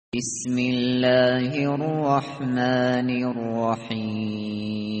بسم الله الرحمن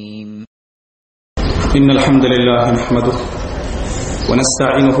الرحيم إن الحمد لله نحمده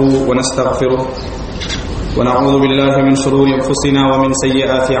ونستعينه ونستغفره ونعوذ بالله من شرور أنفسنا ومن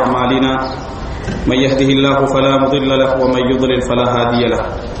سيئات أعمالنا من يهده الله فلا مضل له ومن يضلل فلا هادي له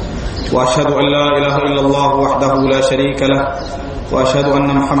وأشهد أن لا إله إلا الله وحده لا شريك له وأشهد أن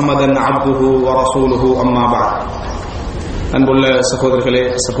محمدا عبده ورسوله أما بعد அன்புள்ள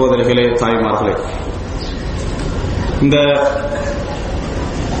சகோதரிகளே தாய்மார்களே, இந்த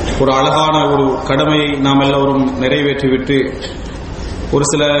ஒரு அழகான ஒரு கடமையை நாம் எல்லோரும் நிறைவேற்றிவிட்டு ஒரு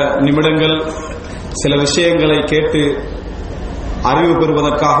சில நிமிடங்கள் சில விஷயங்களை கேட்டு அறிவு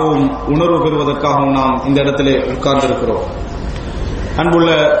பெறுவதற்காகவும் உணர்வு பெறுவதற்காகவும் நாம் இந்த இடத்திலே உட்கார்ந்திருக்கிறோம்.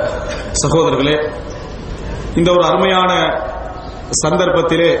 அன்புள்ள சகோதரர்களே, இந்த ஒரு அருமையான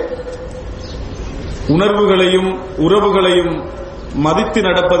சந்தர்ப்பத்திலே உணர்வுகளையும் உறவுகளையும் மதித்து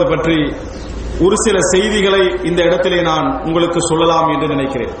நடப்பது பற்றி ஒரு சில செய்திகளை இந்த இடத்திலே நான் உங்களுக்கு சொல்லலாம் என்று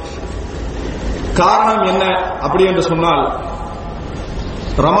நினைக்கிறேன். காரணம் என்ன அப்படி என்று சொன்னால்,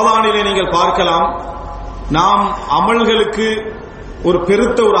 ரமதானிலே நீங்கள் பார்க்கலாம், நாம் அமல்களுக்கு ஒரு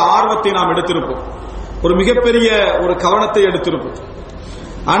பெருத்த ஒரு ஆர்வத்தை நாம் எடுத்திருப்போம், ஒரு மிகப்பெரிய ஒரு கவனத்தை எடுத்திருப்போம்.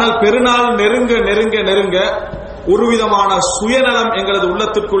 ஆனால் பெருநாள் நெருங்க நெருங்க நெருங்க ஒரு விதமான சுயநலம் எங்களது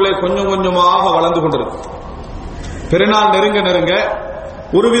உள்ளத்திற்குள்ளே கொஞ்சம் கொஞ்சமாக வளர்ந்து கொண்டிருக்கும். பெருநாள் நெருங்க நெருங்க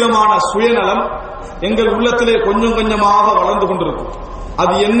ஒரு விதமான சுயநலம் எங்கள் உள்ளத்திலே கொஞ்சம் கொஞ்சமாக வளர்ந்து கொண்டிருக்கும்.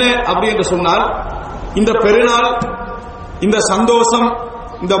 அது என்ன அப்படி என்று சொன்னால், இந்த பெருநாள், இந்த சந்தோஷம்,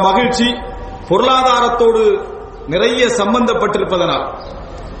 இந்த மகிழ்ச்சி பொருளாதாரத்தோடு நிறைய சம்பந்தப்பட்டிருப்பதனால்,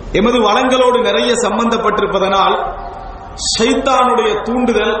 எமது வளங்களோடு நிறைய சம்பந்தப்பட்டிருப்பதனால் ஷைத்தானுடைய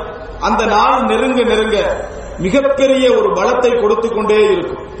தூண்டுதல் அந்த நாள் நெருங்க நெருங்க மிகப்பெரிய ஒரு பலத்தை கொடுத்துக் கொண்டே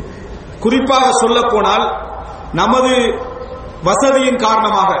இருக்கும். குறிப்பாக சொல்ல போனால், நமது வசதியின்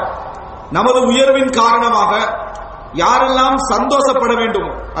காரணமாக, நமது உயர்வின் காரணமாக யாரெல்லாம் சந்தோஷப்பட வேண்டும்,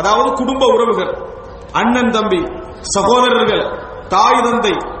 அதாவது குடும்ப உறவுகள், அண்ணன் தம்பி சகோதரர்கள், தாய்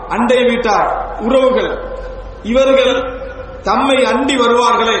தந்தை, அண்டை வீட்டார் உறவுகள், இவர்கள் தம்மை அண்டி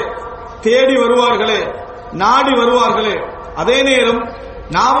வருவார்களே, தேடி வருவார்களே, நாடி வருவார்களே, அதே நேரம்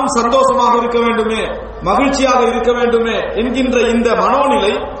நாமும் சந்தோஷமாக இருக்க வேண்டுமே, மகிழ்ச்சியாக இருக்க வேண்டுமே என்கின்ற இந்த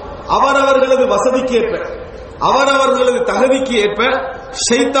மனோநிலை அவரவர்களது வசதிக்கு ஏற்ப, அவரவர்களது தகுதிக்கு ஏற்ப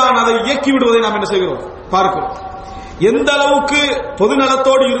ஷைத்தான் அதை இயக்கி விடுவதை நாம் என்ன செய்கிறோம், பார்க்கிறோம். எந்த அளவுக்கு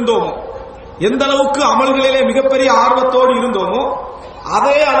பொதுநலத்தோடு இருந்தோமோ, எந்த அளவுக்கு அமல்களிலே மிகப்பெரிய ஆர்வத்தோடு இருந்தோமோ,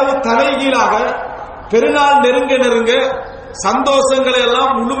 அதே அளவு தலைகீழாக பெருநாள் நெருங்க நெருங்க சந்தோஷங்களை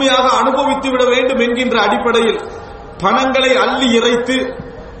எல்லாம் முழுமையாக அனுபவித்து விட வேண்டும் என்கின்ற அடிப்படையில் பணங்களை அள்ளி இறைத்து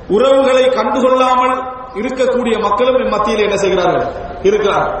உறவுகளை கண்டுகொள்ளாமல் இருக்கக்கூடிய மக்களும் மத்தியில் என்ன செய்கிறார்கள்,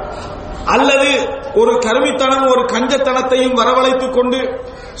 இருக்கிறார்கள். அல்லது ஒரு கருமித்தனம், ஒரு கஞ்சத்தனத்தையும் வரவழைத்துக் கொண்டு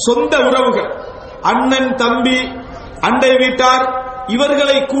சொந்த உறவுகள், அண்ணன் தம்பி, அண்டை வீட்டார்,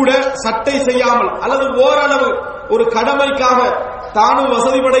 இவர்களை கூட சட்டை செய்யாமல் அல்லது ஓரளவு ஒரு கடமைக்காக தானும்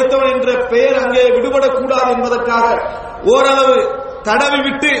வசதி படைத்தவன் என்ற பெயர் அங்கே விடுபடக்கூடாது என்பதற்காக ஓரளவு தடவி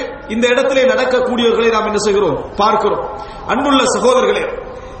விட்டு இந்த இடத்திலே நடக்கக்கூடியவர்களை நாம் என்ன செய்கிறோம், பார்க்கிறோம். அன்புள்ள சகோதரர்களே,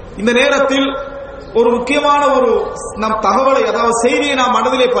 இந்த நேரத்தில் ஒரு முக்கியமான ஒரு நம் தகவலை, அதாவது செய்தியை நாம்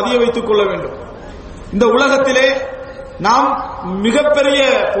மனதிலே பதிய வைத்துக் கொள்ள வேண்டும். இந்த உலகத்திலே நாம் மிகப்பெரிய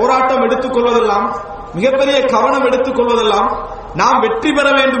போராட்டம் எடுத்துக் கொள்வதெல்லாம், மிகப்பெரிய கவனம் எடுத்துக் கொள்வதெல்லாம் நாம் வெற்றி பெற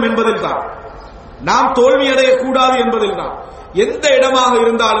வேண்டும் என்பதில் தான், நாம் தோல்வி அடையக்கூடாது என்பதில் தான். எந்த இடமாக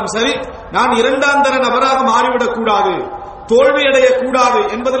இருந்தாலும் சரி, நான் இரண்டாம் தர நபராக மாறிவிடக் கூடாது, தோல்வி அடையக்கூடாது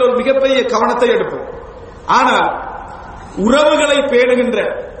என்பதில் ஒரு மிகப்பெரிய கவனத்தை எடுப்போம். ஆனால் உறவுகளை பேணுகின்ற,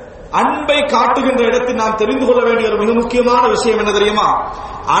 அன்பை காட்டுகின்ற இடத்தில் நாம் தெரிந்து கொள்ள வேண்டிய ஒரு மிக முக்கியமான விஷயம் என்ன தெரியுமா?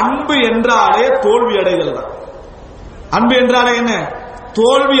 அன்பு என்றாலே தோல்வி அடைதல் தான். அன்பு என்றாலே என்ன?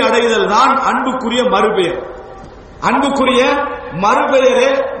 தோல்வி அடைதல் தான் அன்புக்குரிய மறுபெயர். அன்புக்குரிய மறுபெயரே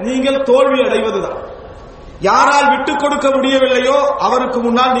நீங்கள் தோல்வி அடைவதுதான். யாரால் விட்டுக் கொடுக்க முடியவில்லையோ அவருக்கு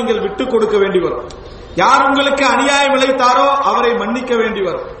முன்னால் நீங்கள் விட்டுக் கொடுக்க வேண்டி வரும். யார் உங்களுக்கு அநியாயம் இழைத்தாரோ அவரை மன்னிக்க வேண்டி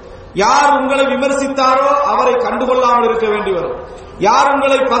வரும். யார் உங்களை விமர்சித்தாரோ அவரை கண்டுகொள்ளாமல் இருக்க வேண்டி வரும். யார்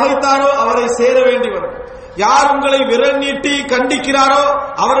உங்களை பகைத்தாரோ அவரை சேர வேண்டி வரும். யார் உங்களை விரல் நீட்டி கண்டிக்கிறாரோ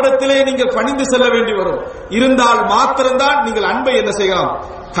அவரிடத்திலே நீங்கள் பணிந்து செல்ல வேண்டி வரும். இருந்தால் மாத்திரம்தான் நீங்கள் அன்பை என்ன செய்யலாம்,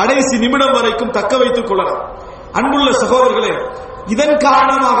 கடைசி நிமிடம் வரைக்கும் தக்க வைத்துக் கொள்ளலாம். அன்புள்ள சகோதரர்களே, இதன்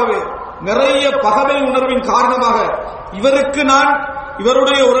காரணமாகவே நிறைய பகமை உணர்வின் காரணமாக இவருக்கு நான்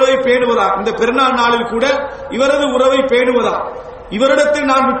இவருடைய உறவை பேணுவதா, இந்த பெருநாள் நாளில் கூட இவரது உறவை பேணுவதா, இவரிடத்தில்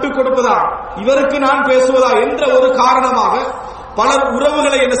நான் விட்டுக் கொடுப்பதா, இவருக்கு நான் பேசுவதா என்ற ஒரு காரணமாக பலர்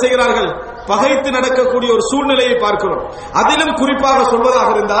உறவுகளை என்ன செய்கிறார்கள், பகைத்து நடக்கக்கூடிய ஒரு சூழ்நிலையை பார்க்கிறோம். அதிலும் குறிப்பாக சொல்வதாக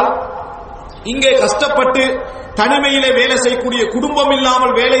இருந்தால், இங்கே கஷ்டப்பட்டு தனிமையிலே வேலை செய்யக்கூடிய, குடும்பம்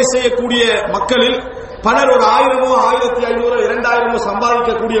இல்லாமல் வேலை செய்யக்கூடிய மக்களில் பலர் ஒரு 1000, 1500, 2000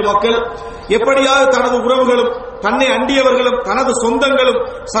 சம்பாதிக்கக்கூடிய மக்கள் எப்படியாவது தனது உறவுகளும் தன்னை அண்டியவர்களும் தனது சொந்தங்களும்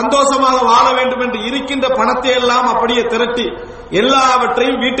சந்தோஷமாக வாழ வேண்டும் என்று இருக்கின்ற பணத்தை எல்லாம் அப்படியே திரட்டி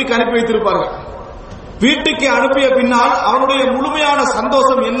எல்லாவற்றையும் வீட்டுக்கு அனுப்பி வைத்திருப்பார்கள். வீட்டுக்கு அனுப்பிய பின்னால் அவனுடைய முழுமையான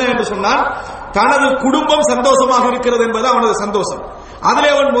சந்தோஷம் என்ன என்று சொன்னால், தனது குடும்பம் சந்தோஷமாக இருக்கிறது என்பது அவனது சந்தோஷம். அதிலே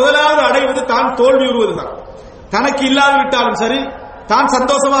அவன் முதலாவது அடைவது தான் தோல்வியுறுவதுதான். தனக்கு இல்லாது விட்டாலும் சரி, தான்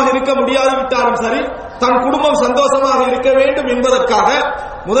சந்தோஷமாக இருக்க முடியாது விட்டாலும் சரி, தன் குடும்பம் சந்தோஷமாக இருக்க வேண்டும் என்பதற்காக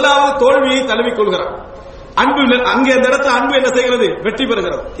முதலாவது தோல்வியை தழுவிக் கொள்கிறான். அன்பு அங்கே அந்த இடத்துல அன்பு என்ன செய்கிறது? வெற்றி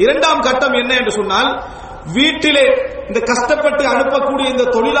பெறுகிறது. இரண்டாம் கட்டம் என்ன என்று சொன்னால், வீட்டிலே இந்த கஷ்டப்பட்டு அனுப்பக்கூடிய இந்த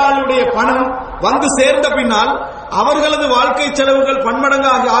தொழிலாளியுடைய பணம் வந்து சேர்ந்த பின்னால் அவர்களது வாழ்க்கை செலவுகள்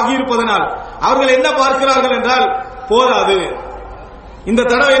பன்மடங்காக ஆகியிருப்பதனால் அவர்கள் என்ன பார்க்கிறார்கள் என்றால், போதாது, இந்த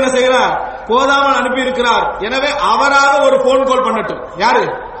தடவை என்ன செய்கிறார், போதாமல் அனுப்பி இருக்கிறார், எனவே அவராக ஒரு போன் கால் பண்ணட்டும், யாரு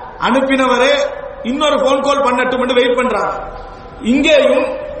அனுப்பினவரே இன்னொரு போன் கால் பண்ணட்டும் என்று வெயிட் பண்றாங்க. இங்கேயும்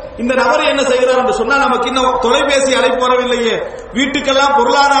இந்த நபர் என்ன செய்கிறார் என்று சொன்னால், நமக்கு இன்னும் தொலைபேசி அழைப்பு வரவில்லையே, வீட்டுக்கெல்லாம்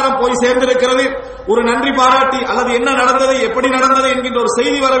பொருளாதாரம் போய் சேர்ந்திருக்கிறது, ஒரு நன்றி பாராட்டி அல்லது என்ன நடந்தது எப்படி நடந்தது என்கின்ற ஒரு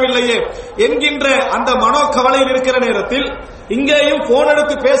செய்தி வரவில்லையே என்கின்ற அந்த மனோ கவலையில் இருக்கிற நேரத்தில் இங்கேயும் போன்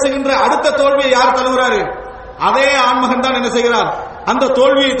எடுத்து பேசுகின்ற அடுத்த தோல்வியை யார் தழுகிறாரு? அதே ஆண்மகன் தான் என்ன செய்கிறார்? அந்த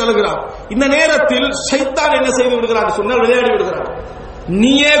தோல்வியை தழுகிறார். இந்த நேரத்தில் ஷைத்தான் என்ன செய்து விடுகிறார் சொன்னால், விளையாடி விடுகிறார்.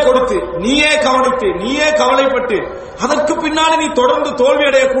 நீயே கொடுத்து, நீயே கவனித்து, நீயே கவலைப்பட்டு அதற்கு பின்னாடி நீ தொடர்ந்து தோல்வி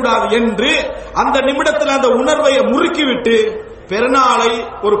அடையக்கூடாது என்று அந்த நிமிடத்தில் அந்த உணர்வை முறுக்கிவிட்டு பெருநாளை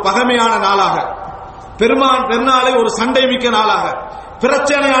ஒரு பகைமையான நாளாக, பெருநாளை ஒரு சண்டை மிக்க நாளாக,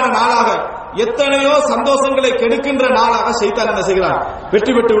 பிரச்சனையான நாளாக, எத்தனையோ சந்தோஷங்களை கெடுக்கின்ற நாளாக ஷைத்தான் என்ன செய்கிறான்?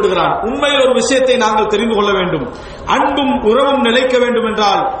 வெற்றி பெற்று விடுகிறான். உண்மையில் ஒரு விஷயத்தை நாங்கள் தெரிந்து கொள்ள வேண்டும். அன்பும் உறவும் நிலைக்க வேண்டும்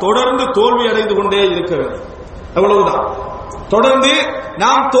என்றால் தொடர்ந்து தோல்வி அடைந்து கொண்டே இருக்க வேண்டும். அவ்வளவுதான். தொடர்ந்து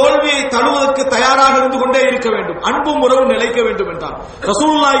நாம் தோல்வியை தழுவதற்கு தயாராக இருந்து கொண்டே இருக்க வேண்டும். அன்பும் உறவும் நிலைக்க வேண்டும் என்றால்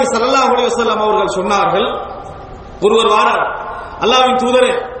ரசூலுல்லாஹி ஸல்லல்லாஹு அலைஹி வஸல்லம் அவர்கள் சொன்னார்கள், ஒருவர் வாரார், அல்லாஹ்வின்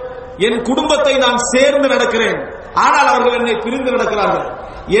தூதரே, என் குடும்பத்தை நான் சேர்ந்து நடக்கிறேன், ஆனால் அவர்கள் என்னை பிரிந்து நடக்கிறார்கள்,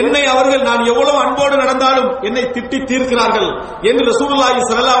 என்னை அவர்கள் நான் எவ்வளவு அன்போடு நடந்தாலும் என்னை திட்டி தீர்க்கிறார்கள் என்று ரசூலுல்லாஹி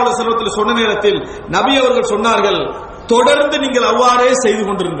ஸல்லல்லாஹு அலைஹி வஸல்லம் சொன்ன நேரத்தில் நபி அவர்கள் சொன்னார்கள், தொடர்ந்து நீங்கள் அவ்வாறே செய்து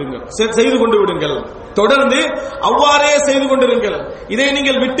கொண்டு விடுங்கள், தொடர்ந்து அவ்வாறே செய்து கொண்டிருங்கள், இதை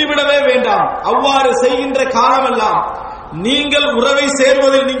நீங்கள் விட்டுவிடவே வேண்டாம். அவ்வாறு செய்கின்ற காலமெல்லாம் நீங்கள் உறவை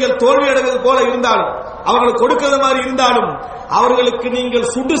சேர்வதில் நீங்கள் தோல்வி அடைவது போல இருந்தாலும், அவர்கள் கொடுக்கிறது மாதிரி இருந்தாலும், அவர்களுக்கு நீங்கள்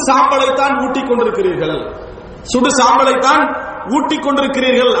சுடு சாம்பலைத்தான் ஊட்டிக் கொண்டிருக்கிறீர்கள், சுடு சாம்பலைத்தான் ஊட்டிக்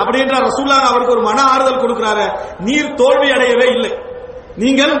கொண்டிருக்கிறீர்கள். அப்படி என்றால் ரசூலுல்லாஹ் அவருக்கு ஒரு மன ஆறுதல் கொடுக்கிறாரு, நீர் தோல்வி அடையவே இல்லை,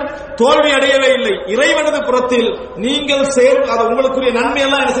 நீங்கள் தோல்வி அடையவே இல்லை, இறைவனது புறத்தில் நீங்கள் அது உங்களுக்குரிய நன்மை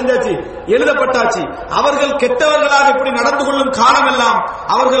எல்லாம் என்ன செஞ்சாச்சு? எழுதப்பட்டாச்சு. அவர்கள் கெட்டவர்களாக இப்படி நடந்து கொள்ளும் காலம் எல்லாம்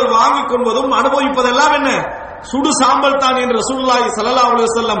அவர்கள் வாங்கிக் கொள்வதும் அனுபவிப்பதெல்லாம் என்ன? சுடு சாம்பல் தான் என்று ரசூலுல்லாஹி ஸல்லல்லாஹு அலைஹி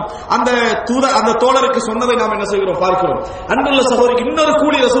வஸல்லம் அந்த தோழருக்கு சொன்னதை நாம் என்ன செய்கிறோம்? பார்க்கிறோம். அன்புள்ள சகோதரி, இன்னொரு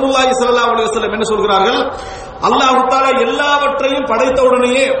கூலி ரசூலுல்லாஹி ஸல்லல்லாஹு அலைஹி வஸல்லம் என்ன சொல்கிறார்கள்? அல்லாஹ் தஆலா எல்லாவற்றையும்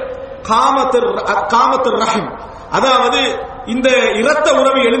படைத்தவுடனேயே காமத்துர் ரஹீம், அதாவது இந்த இரத்த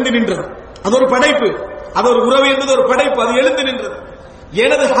உறவு எழுந்து நின்றது. அது ஒரு படைப்பு, அது ஒரு உறவு என்பது ஒரு படைப்பு, அது எழுந்து நின்றது.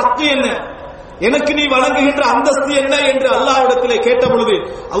 எனது ஹக்கு என்ன, எனக்கு நீ வழங்குகின்ற அந்தஸ்து என்ன என்று அல்லாஹ்விடத்திலே கேட்ட பொழுது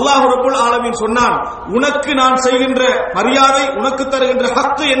அல்லாஹ் ரப்புல் ஆலமீன் சொன்னான், உனக்கு நான் செய்கின்ற மரியாதை, உனக்கு தருகின்ற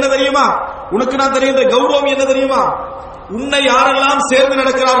ஹக்கு என்ன தெரியுமா? உனக்கு நான் தருகின்ற கௌரவம் என்ன தெரியுமா? உன்னை யாரெல்லாம் சேர்ந்து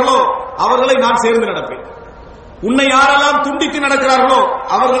நடக்கிறார்களோ அவர்களை நான் சேர்ந்து நடப்பேன், உன்னை யாரெல்லாம் துண்டித்து நடக்கிறார்களோ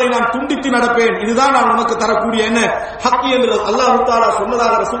அவர்களை நான் துண்டித்து நடப்பேன். இதுதான் நான் உனக்கு தரக்கூடிய என்ன ஹக் என்று அல்லாஹ் தஆலா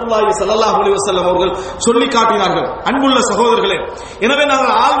சொன்னதாக ரசூலுல்லாஹி ஸல்லல்லாஹு அலைஹி வஸல்லம் அவர்கள் சொல்லி காட்டினார்கள். அன்புள்ள சகோதரர்களே, எனவே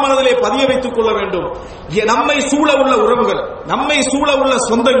நாங்கள் ஆழ்மனதிலே பதிய வைத்துக் கொள்ள வேண்டும், நம்மை சூழ உள்ள உறவுகள், நம்மை சூழ உள்ள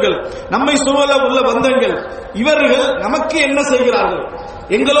சொந்தங்கள், நம்மை சூழ உள்ள பந்தங்கள், இவர்கள் நமக்கு என்ன செய்கிறார்கள்,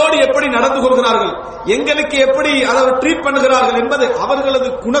 எங்களோடு எப்படி நடந்து கொள்கிறார்கள், எங்களுக்கு எப்படி அதை ட்ரீட் பண்ணுகிறார்கள் என்பது அவர்களது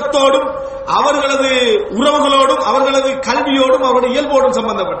குணத்தோடும் அவர்களது உறவுகளோடும் அவர்களது கல்வியோடும் அவருடைய இயல்போடும்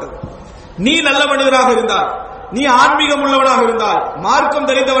சம்பந்தப்பட்டது. நீ நல்ல மனிதராக இருந்தால், நீ ஆன்மீகம் உள்ளவனாக இருந்தால், மார்க்கம்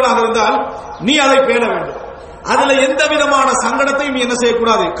தெரிந்தவனாக இருந்தால் நீ அதை பேண வேண்டும். அதுல எந்த விதமான சங்கடத்தையும் நீ என்ன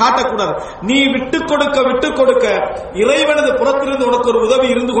செய்யக்கூடாது? காட்டக்கூடாது. நீ விட்டுக் கொடுக்க இறைவனது புறத்திலிருந்து உனக்கு ஒரு உதவி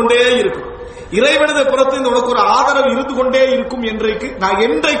இருந்து கொண்டே இருக்கும், இறைவனது புறத்திலிருந்து உனக்கு ஒரு ஆதரவு இருந்து கொண்டே இருக்கும்.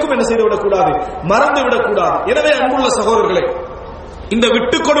 என்றைக்கும் என்ன செய்து விடக்கூடாது? மறந்து விடக்கூடாது. எனவே அன்புள்ள சகோதரர்களே, இந்த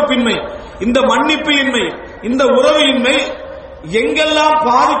விட்டுக் கொடுப்பின்மை, இந்த மன்னிப்பு இன்மை, இந்த உறவு இன்மை எங்கெல்லாம்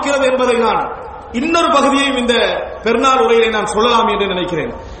பாதிக்கிறது என்பதை நான் இன்னொரு பகுதியையும் இந்த பெருநாள் உரையை நான் சொல்லலாம் என்று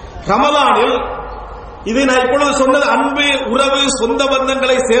நினைக்கிறேன். ரமலானில் இது நான் இப்பொழுது சொன்னது அன்பு, உறவு, சொந்த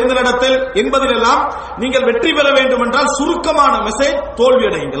பந்தங்களை சேர்ந்து நடத்தல் என்பதிலெல்லாம் நீங்கள் வெற்றி பெற வேண்டும் என்றால் சுருக்கமான மெசேஜ்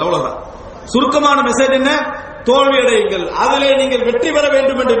தோல்வியடையுங்கள். அவ்வளவுதான். சுருக்கமான மெசேஜ் என்ன? தோல்வியடையுங்கள். அதிலே நீங்கள் வெற்றி பெற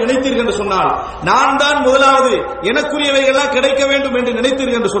வேண்டும் என்று நினைத்தீர்கள் என்று சொன்னால், நான் தான் முதலாவது, எனக்குரியவைகள்லாம் கிடைக்க வேண்டும் என்று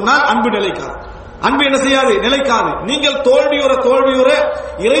நினைத்தீர்கள் என்று சொன்னால் அன்பு நிலைக்காது. அன்பு என்ன செய்யாது? நிலைக்காது. நீங்கள் தோல்வியுற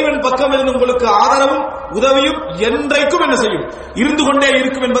இறைவன் பக்கம் இருந்து உங்களுக்கு ஆதரவும் உதவியும் என்றைக்கும் என்ன செய்யும்? இருந்து கொண்டே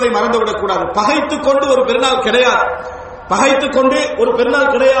இருக்கும் என்பதை மறந்துவிடக் கூடாது. பகைத்துக் கொண்டு ஒரு பெருநாள் கிடையாது. பகைத்துக் கொண்டு ஒரு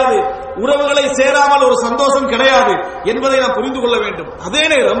பெருநாள் கிடையாது. உறவுகளை சேராமல் ஒரு சந்தோஷம் கிடையாது என்பதை நாம் புரிந்து கொள்ள வேண்டும். அதே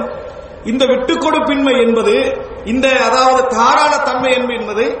நேரம் இந்த விட்டுக் கொடுப்பின்மை என்பது, இந்த அதாவது தாராள தன்மை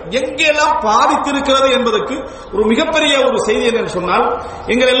என்பது எங்கெல்லாம் பாதித்திருக்கிறது என்பதற்கு ஒரு மிகப்பெரிய ஒரு செய்தி என்ன சொன்னால்,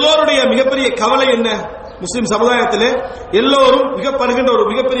 எங்கள் எல்லோருடைய மிகப்பெரிய கவலை என்ன? முஸ்லிம் சமுதாயத்திலே எல்லோரும் மிகப்படுகின்ற ஒரு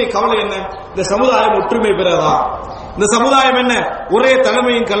மிகப்பெரிய கவலை என்ன? இந்த சமுதாயம் ஒற்றுமை பெறாதா? இந்த சமுதாயம் என்ன ஒரே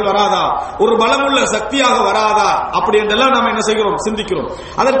தலைமையின் கல் வராதா? ஒரு பலமுள்ள சக்தியாக வராதா? அப்படி என்றெல்லாம் நாம் என்ன செய்கிறோம்? சிந்திக்கிறோம்.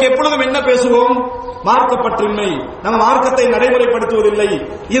 அதற்கு எப்பொழுதும் என்ன பேசுவோம்? மார்க்கப்பற்றின்மை, நம்ம மார்க்கத்தை நடைமுறைப்படுத்துவதில்லை,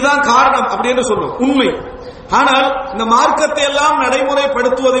 இதுதான் காரணம் அப்படி என்று சொல்லுவோம். உண்மை. ஆனால் இந்த மார்க்கத்தை எல்லாம்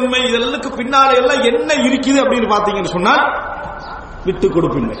நடைமுறைப்படுத்துவதின்மை, இதற்கு பின்னாலே எல்லாம் என்ன இருக்குது அப்படின்னு பாத்தீங்கன்னு சொன்னால் விட்டுக்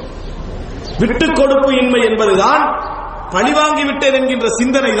கொடுப்பின்மை. விட்டுக் கொடுப்பு இன்மை என்பதுதான் பழிவாங்கி விட்டேன் என்கின்ற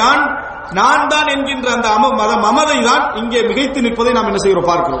சிந்தனை தான், நான் தான் என்கின்ற அந்த மமதை தான் இங்கே மிகைத்து நிற்பதை நாம் என்ன செய்கிறோம்?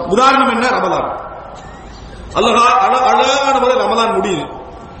 பார்க்கிறோம். உதாரணம் என்ன? ரமலான். அழகான முதல் ரமலான் முடியுது.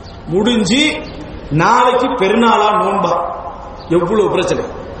 முடிஞ்சு நாளைக்கு பெருநாளா நோன்பா? எவ்வளவு பிரச்சனை!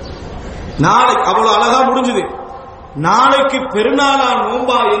 நாளைக்கு அவ்வளவு அழகா முடிஞ்சது. நாளைக்கு பெருநாளா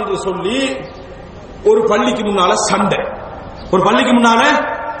நோன்பா என்று சொல்லி ஒரு பள்ளிக்கு முன்னால சண்டை. ஒரு பள்ளிக்கு முன்னால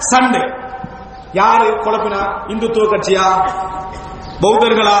சண்டை. யாரு குழப்பினா? இந்துத்துவ கட்சியா,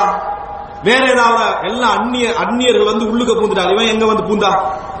 பௌத்தர்களா, வேற ஏதாவது? எல்லாம் அந்நியர்கள் வந்து உள்ளுக்க பூந்துட்டாங்க. இவன் எங்க வந்து பூந்தா?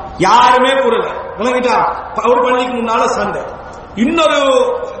 யாருமே புரியல. விளங்கிட்டா? ஒரு பள்ளிக்கு முன்னால சண்டை. இன்னொரு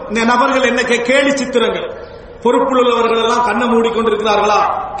நபர்கள் என்ன கேலி சித்திரங்கள், பொறுப்புள்ளவர்கள் எல்லாம் கண்ணை மூடிக்கொண்டிருக்கிறார்களா?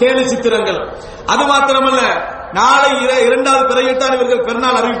 கேலி சித்திரங்கள். அது மாத்திரமல்ல, நாளை இரண்டாவது பிறையில்தான் இவர்கள்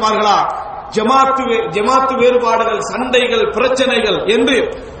பெருநாள் அறிவிப்பார்களா? ஜமாத்து வேறுபாடுகள், சண்டைகள், பிரச்சனைகள் என்று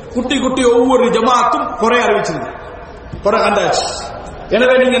குட்டி குட்டி ஒவ்வொரு ஜமாத்தும் குறை அறிவிச்சிருங்க. குறை கண்டாச்சு.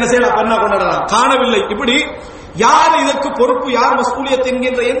 எனவே நீங்க என்ன செய்யலாம்? பெருநாள் கொண்டாடலாம். காணவில்லை. இப்படி யார் இதற்கு பொறுப்பு, யார் மஸ்ஊலியத்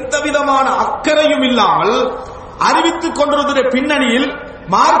என்கின்ற எந்த விதமான அக்கறையும் இல்லாமல் அறிவித்துக் கொண்டிருக்கிற பின்னணியில்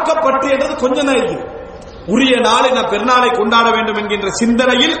மார்க்கப்பற்று என்றது கொஞ்சம் தான் இருக்குது. உரிய நாளை நான் பெருநாளை கொண்டாட வேண்டும் என்கின்ற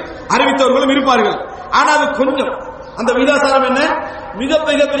சிந்தனையில் அறிவித்தவர்களும் இருப்பார்கள். ஆனால் அது கொஞ்சம். அந்த விதாசாரம் என்ன?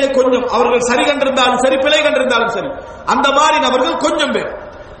 மிகப்பெரிய கொஞ்சம். அவர்கள் சரி கண்டிருந்தாலும் சரி, பிழை கண்டிருந்தாலும் சரி, அந்த மாதிரி நபர்கள் கொஞ்சம் பேர்.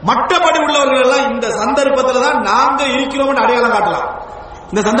 மற்றபடி உள்ளவர்கள் எல்லாம் இந்த சந்தர்ப்பத்தில் தான் நாங்க இருக்கிறோம் என்று அடையாளம் காட்டலாம்.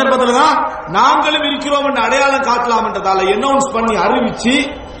 இந்த சந்தர்ப்பத்தில் தான் நாங்களும் இருக்கிறோம் என்று அடையாளம் காட்டலாம் என்றதால அனௌன்ஸ் பண்ணி அறிவிச்சு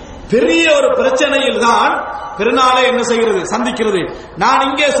பெரிய ஒரு பிரச்சனையில் தான் பெருநாளை என்ன செய்கிறது? சந்திக்கிறது. நான்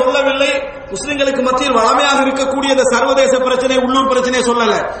இங்கே சொல்லவில்லை முஸ்லிம்களுக்கு மத்தியில் வளமையாக இருக்கக்கூடிய சர்வதேச பிரச்சனை, உள்ளூர் பிரச்சனையை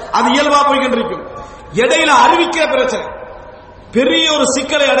சொல்லல. அது இயல்பா போய்கொண்டிருக்கும். இடையில அறிவிக்கிற பிரச்சனை பெரிய ஒரு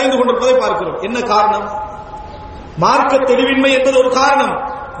சிக்கலை அடைந்து கொண்டிருப்பதை பார்க்கிறோம். என்ன காரணம்? மார்க்க தெளிவின்மை என்பது ஒரு காரணம்.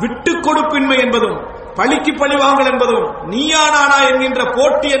 விட்டுக் கொடுப்பின்மை என்பதும், பழிக்கு பழி வாங்கல் என்பதும், நீயா நானா என்கின்ற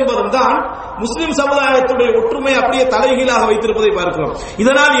போட்டி என்பதும் தான் முஸ்லிம் சமுதாயத்துடைய ஒற்றுமை அப்படியே தலைகீழாக வைத்திருப்பதை பார்க்கிறோம்.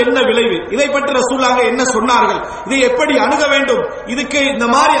 இதனால் என்ன விளைவு? இதை பற்றி ரசூலுல்லாஹ் என்ன சொன்னார்கள்? இதை எப்படி அணுக வேண்டும்? இதுக்கு இந்த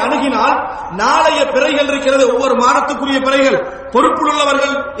மாதிரி அணுகினால் நாளைய பிறைகள் இருக்கிறது, ஒவ்வொரு மாதத்துக்குரிய பிறைகள்,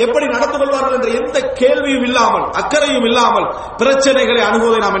 பொறுப்புள்ளவர்கள் எப்படி நடந்து கொள்வார்கள் என்ற எந்த கேள்வியும் இல்லாமல், அக்கறையும் இல்லாமல் பிரச்சனைகளை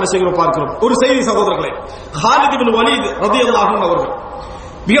அணுகுவதை நாம் என்ன செய்கிறோம்? பார்க்கிறோம். ஒரு செய்தி சகோதரர்களே, காலித் இப்னு வலீத் ரலியல்லாஹு அன்ஹு அவர்கள்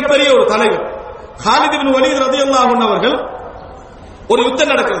மிகப்பெரிய ஒரு தலைவர். காலித் இப்னு வலீத் ரலியல்லாஹு அன்ஹு அவர்கள், ஒரு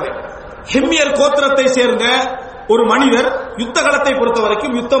யுத்தம் நடக்கிறது. ஹிம்யர் கோத்திரத்தை சேர்ந்த ஒரு மனிதர், யுத்த களத்தை பொறுத்த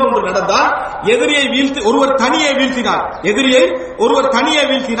வரைக்கும் யுத்தம் ஒன்று நடந்தால் எதிரியை ஒருவர் தனியே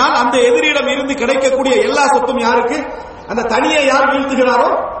வீழ்த்தினால் அந்த எதிரியிடம் இருந்து கிடைக்கக்கூடிய எல்லா சொத்தும் யாருக்கு? அந்த தனியை யார் வீழ்த்துகிறாரோ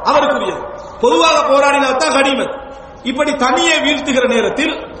அவருக்குரியது. பொதுவாக போராடினால் தான் கனிமத். இப்படி தனியே வீழ்த்துகிற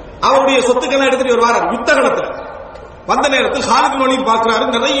நேரத்தில் அவருடைய சொத்துக்களை எடுத்துட்டு வருவார். யுத்த களத்தில் வந்த நேரத்தில் காலித் இப்னு வலீத் பார்க்கிறாரு,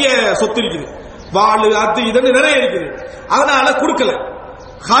 நிறைய சொத்து இருக்குது, வாளு, அது இதுன்னு நிறைய இருக்குது. அதனால கொடுக்கல.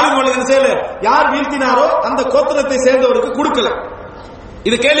 காலித் இப்னு வலீத் என்ன செய்யல? யார் வீழ்த்தினாரோ அந்த கோத்திரத்தை சேர்ந்தவருக்கு கொடுக்கல.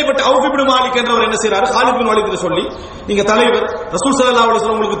 இது கேள்விப்பட்ட அவுஃப் இப்னு மாலிக் என்றவர் என்ன செய்யறாரு? காலித் இப்னு வலீத் சொல்லி, நீங்க தலைவர், ரசூல் ஸல்லல்லாஹு அலைஹி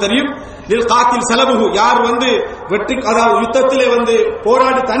வஸல்லம் உங்களுக்கு தெரியும், லில் காத்தில் ஸலபுஹு, யார் வெற்றி, அதாவது யுத்தத்திலே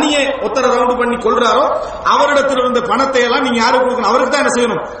போராடி தனியே ஒத்தர ரவுண்ட் பண்ணி கொள்றாரோ அவரிடத்தில் இருந்த பணத்தை எல்லாம் நீங்க யாருக்கு கொடுக்கணும்? அவருக்கு தான் என்ன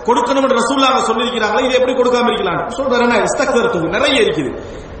செய்யணும்? கொடுக்கணும் என்று ரசூலுல்லாஹ் சொல்லியிருக்கிறாங்களா? இது எப்படி கொடுக்காம இருக்கலாம்? சொல்றாரு, இஸ்தக்தர்து, நிறைய இருக்குது,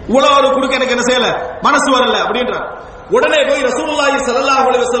 இவ்வளவு கொடுக்க எனக்கு என்ன செய்யல, மனசு வரல அப்படின்றார். உடனே போய் ரசூலுல்லாஹி ஸல்லல்லாஹு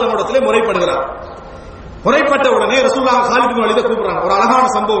அலைஹி வஸல்லம் இடத்திலே முறைப்படுகிறார். முறைப்பட்ட உடனே ரசூலுல்லாஹ் காலித் இப்னு வலீதை கூப்பிடுறாங்க. ஒரு அழகான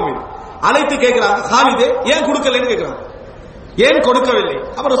சம்பவம் இது. அழைத்து கேட்கிறாங்க, ஹாலிதே ஏன் கொடுக்கலன்னு கேட்கிறாங்க, ஏன் கொடுக்கவில்லை?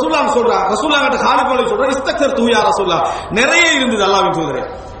 அப்ப ரசூலுல்லாஹ் சொல்றாங்க, ரசூலுல்லாஹ் கிட்ட ஹாலித் மலை சொல்றாங்க, இஸ்தக்சர் தூயா ரசூலுல்லாஹ், நிறைய இருந்தது அல்லாஹ்வின் தூதரே,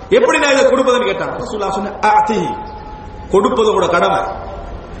 எப்படி நான் இதை கொடுப்பதுன்னு கேட்டாங்க. ரசூலுல்லாஹ் சொன்ன அதி, கொடுப்பது கூட கடமை,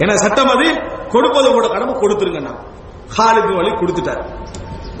 ஏன்னா சட்டம் அது, கொடுப்பது கூட கடமை, கொடுத்துருங்க. ஹாலித் வழி கொடுத்துட்டார்.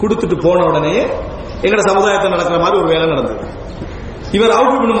 கொடுத்துட்டு போன உடனே எங்கட சமுதாயத்தில் நடக்கிற மாதிரி ஒரு வேலை நடந்தது. இவர்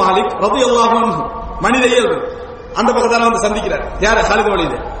அவுஃப் இப்னு மாலிக் ரலியல்லாஹு அன்ஹு, மனித இயல்பு, அந்த பக்கத்தால வந்து சந்திக்கிறார். யார? Khalid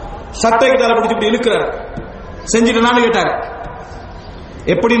Walid. சட்டை கிட்டால பிடிச்சிட்டு இழுக்கிறார். செஞ்சிட்டேனான்னு கேட்டார்.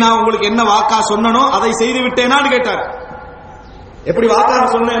 எப்படி நான் உங்களுக்கு என்ன வாக்கா சொன்னனோ அதை செய்து விட்டேனான்னு கேட்டார். எப்படி வாக்காக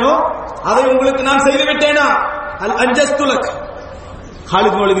சொன்னேனோ அதை உங்களுக்கு நான் செய்து விட்டேனா? அல் அஜஸ்து லக்.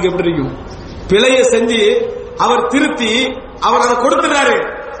 ஹாலித் வலிதுக்கு எப்படி இருக்கும்? பிழையை செஞ்சு அவர் திருத்தி அவர் அதை கொடுத்துறாரு.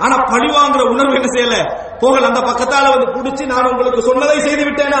 ஆனா பழி வாங்குற உணர்வு என்ன செய்யல, போகல. அந்த பக்கத்தால வந்து புடிச்சு நான் உங்களுக்கு சொன்னதை செய்து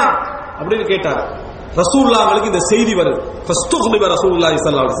விட்டேனா அப்படின்னு கேட்டார். ரசூலுல்லாஹ்வுக்கு இந்த செய்தி வருது. ஃபஸ்துஹ்லிப ரசூலுல்லாஹி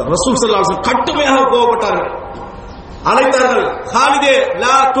ஸல்லல்லாஹு அலைஹி வஸல்லம், ரசூல் ஸல்லல்லாஹு அலைஹி வஸல்லம் கடுமையாக கோபப்பட்டார்கள். அழைத்தார்கள், ஹாலிதே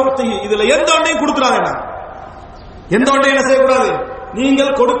லா துர்திஹி, இதுல எந்த ஒன்றையும் கொடுத்துறாங்க, எந்த ஒன்றையும் என்ன செய்யக்கூடாது,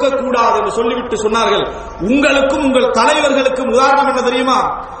 நீங்கள் கொடுக்க கூடாது என்று சொல்லிவிட்டு சொன்னார்கள், உங்களுக்கும் உங்கள் தலைவர்களுக்கும் உதாரணம் என்ன தெரியுமா?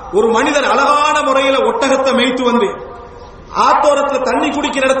 ஒரு மனிதர் அழகான முறையில ஒட்டகத்தை மேய்த்து வந்து ஆத்தோரத்துல தண்ணி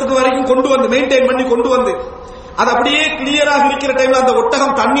குடிக்கிற இடத்துக்கு வரைக்கும் கொண்டு வந்து மெயின்டைன் பண்ணி கொண்டு வந்து அது அப்படியே கிளியராக இருக்கிற டைம்ல அந்த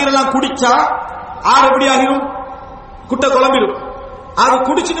ஒட்டகம் தண்ணீர் எல்லாம் குடிச்சா ஆறு எப்படி ஆகிரும்? குட்டை குழம்பிடும். அது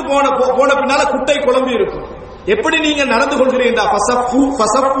குடிச்சிட்டு போன பின்னால குட்டை குழம்பி இருக்கும். எப்படி நீங்க நடந்து கொள்கிறீர்கள்?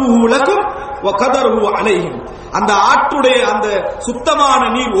 அந்த ஆட்டுடைய அந்த சுத்தமான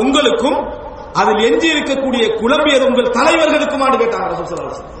நீர் உங்களுக்கும், அதில் எஞ்சி இருக்கக்கூடிய குழம்பியது உங்கள் தலைவர்களுக்கும் கேட்டாங்க.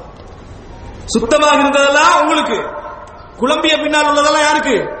 சுத்தமாக இருந்ததெல்லாம் உங்களுக்கு, குழம்பிய பின்னால் உள்ளதெல்லாம்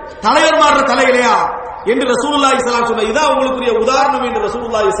யாருக்கு? தலைவர் மாறுற தலையிலையா என்று ரசூலுல்லாஹி ஸல்லல்லாஹு அலைஹி வஸல்லம் இதான் உங்களுக்குரிய உதாரணம் என்று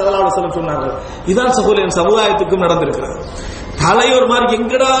ரசூலுல்லாஹி ஸல்லல்லாஹு அலைஹி வஸல்லம் சொன்னார்கள். இதான் சகோதரன் சமுதாயத்துக்கும் நடந்திருக்கிறது. தலைவர் மாதிரி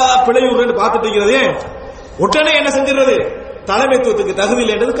எங்கடா பிழையுறன்னு பார்த்துட்டு இருக்கிறதே, உடனே என்ன செஞ்சிருது? தலைமைத்துவத்துக்கு தகுதி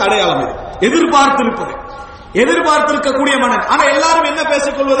இல்லை என்றதுக்கு அடையாளம் இது. எதிர்பார்த்திருக்கக்கூடிய மனன். ஆனா எல்லாரும் என்ன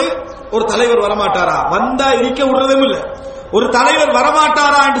பேசிக்கொள்வது? ஒரு தலைவர் வரமாட்டாரா, வந்தா இருக்க விடுறதும் இல்லை. ஒரு தலைவர்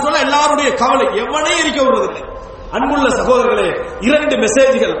வரமாட்டாரா என்று சொல்ல எல்லாருடைய கவலை, எவனே இருக்க விடுறதில்லை. அன்புள்ள சகோதரர்களே, 2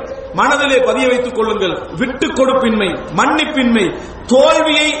 மெசேஜ்கள் மனதிலே பதிய வைத்துக் கொள்ளுங்கள். விட்டுக் கொடுப்பின்மை, மன்னிப்பின்மை,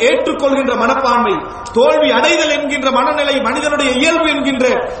 தோல்வியை ஏற்றுக்கொள்கின்ற மனப்பான்மை, தோல்வி அடைதல் என்கின்ற மனநிலை மனிதனுடைய இயல்பு என்கின்ற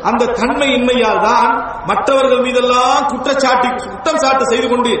அந்த தன்மையின்மையால் தான் மற்றவர்கள் மீதெல்லாம் குற்றம் சாட்டு செய்து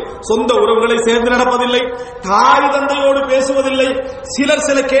கொண்டு சொந்த உறவுகளை சேர்ந்து நடப்பதில்லை, தாய் தந்தையோடு பேசுவதில்லை. சிலர்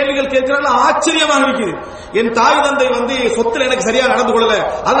சில கேள்விகள் கேட்கிறார்கள், ஆச்சரியமாக இருக்குது. என் தாய் தந்தை வந்து சொத்துல எனக்கு சரியா நடந்து கொள்ளல,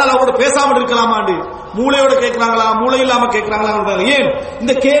 அதனால அவரோட பேசாமல் இருக்கலாமாண்டு மூளையோட கேட்கிறாங்களா, மூளை இல்லாம கேட்கிறாங்களா? ஏன்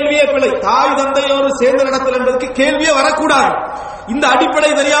இந்த கேள்வியே பிழை. தாய் தந்தையோடு சேர்ந்து நடத்தல் என்பதற்கு கேள்வியே வரக்கூடாது. இந்த அடிப்படை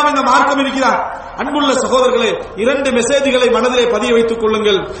தெரியாம இந்த மார்க்கம் இருக்கிறார். அன்புள்ள சகோதரர்களே, 2 மெசேஜ்களை மனதிலே பதிய வைத்துக்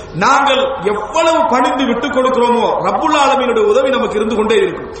கொள்ளுங்கள். நாங்கள் எவ்வளவு பணிந்து விட்டுக் கொடுக்கிறோமோ ரப்புல் ஆலமீனுடைய உதவி நமக்கு இருந்து கொண்டே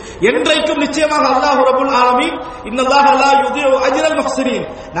இருக்கும். என்றைக்கும் நிச்சயமாக அல்லாஹ் ரப்புல் ஆலமீன் இன்னல்லாஹ லா யுதீஉ அஜ்ரல் முஹ்சினீன்,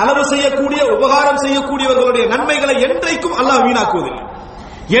 நலவு செய்யக்கூடிய உபகாரம் செய்யக்கூடியவர்களுடைய நன்மைகளை என்றைக்கும் அல்லாஹ் வீணாக்குவதில்லை.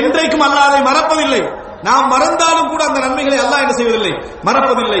 என்றைக்கும் அல்லாஹ் அதை மறப்பதில்லை. நாம் மறந்தாலும் கூட அந்த நன்மைகளை அல்லாஹ் என்ன செய்வதில்லை,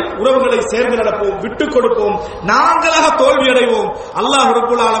 மறப்பதில்லை. உறவுகளை சேர்ந்து நடப்போம், விட்டுக் கொடுப்போம், நாங்களாக தோல்வி அடைவோம். அல்லாஹ்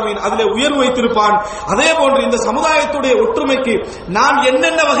ரப்புல் ஆலமீன் அதிலே உயர்வு வைத்திருப்பான். அதே போன்று இந்த சமுதாயத்துடைய ஒற்றுமைக்கு நான்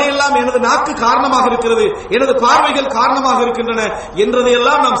என்னென்ன வகையெல்லாம் எனது நாக்கு காரணமாக இருக்கிறது, எனது பார்வைகள் காரணமாக இருக்கின்றன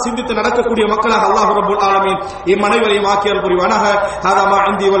என்றதையெல்லாம் நாம் சிந்தித்து நடக்கக்கூடிய மக்களாக அல்லாஹ் ரப்புல் ஆலமீன் எம் அனைவரையும் ஆக்கியல் புரிவானாக. ஹாதா மா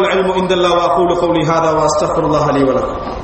இந்தி வல் இல்மு இந்தல்லாஹ் வ அகூலு கௌலி ஹாதா வ அஸ்தக்ஃபிருல்லாஹ் லி வ லக்கும்.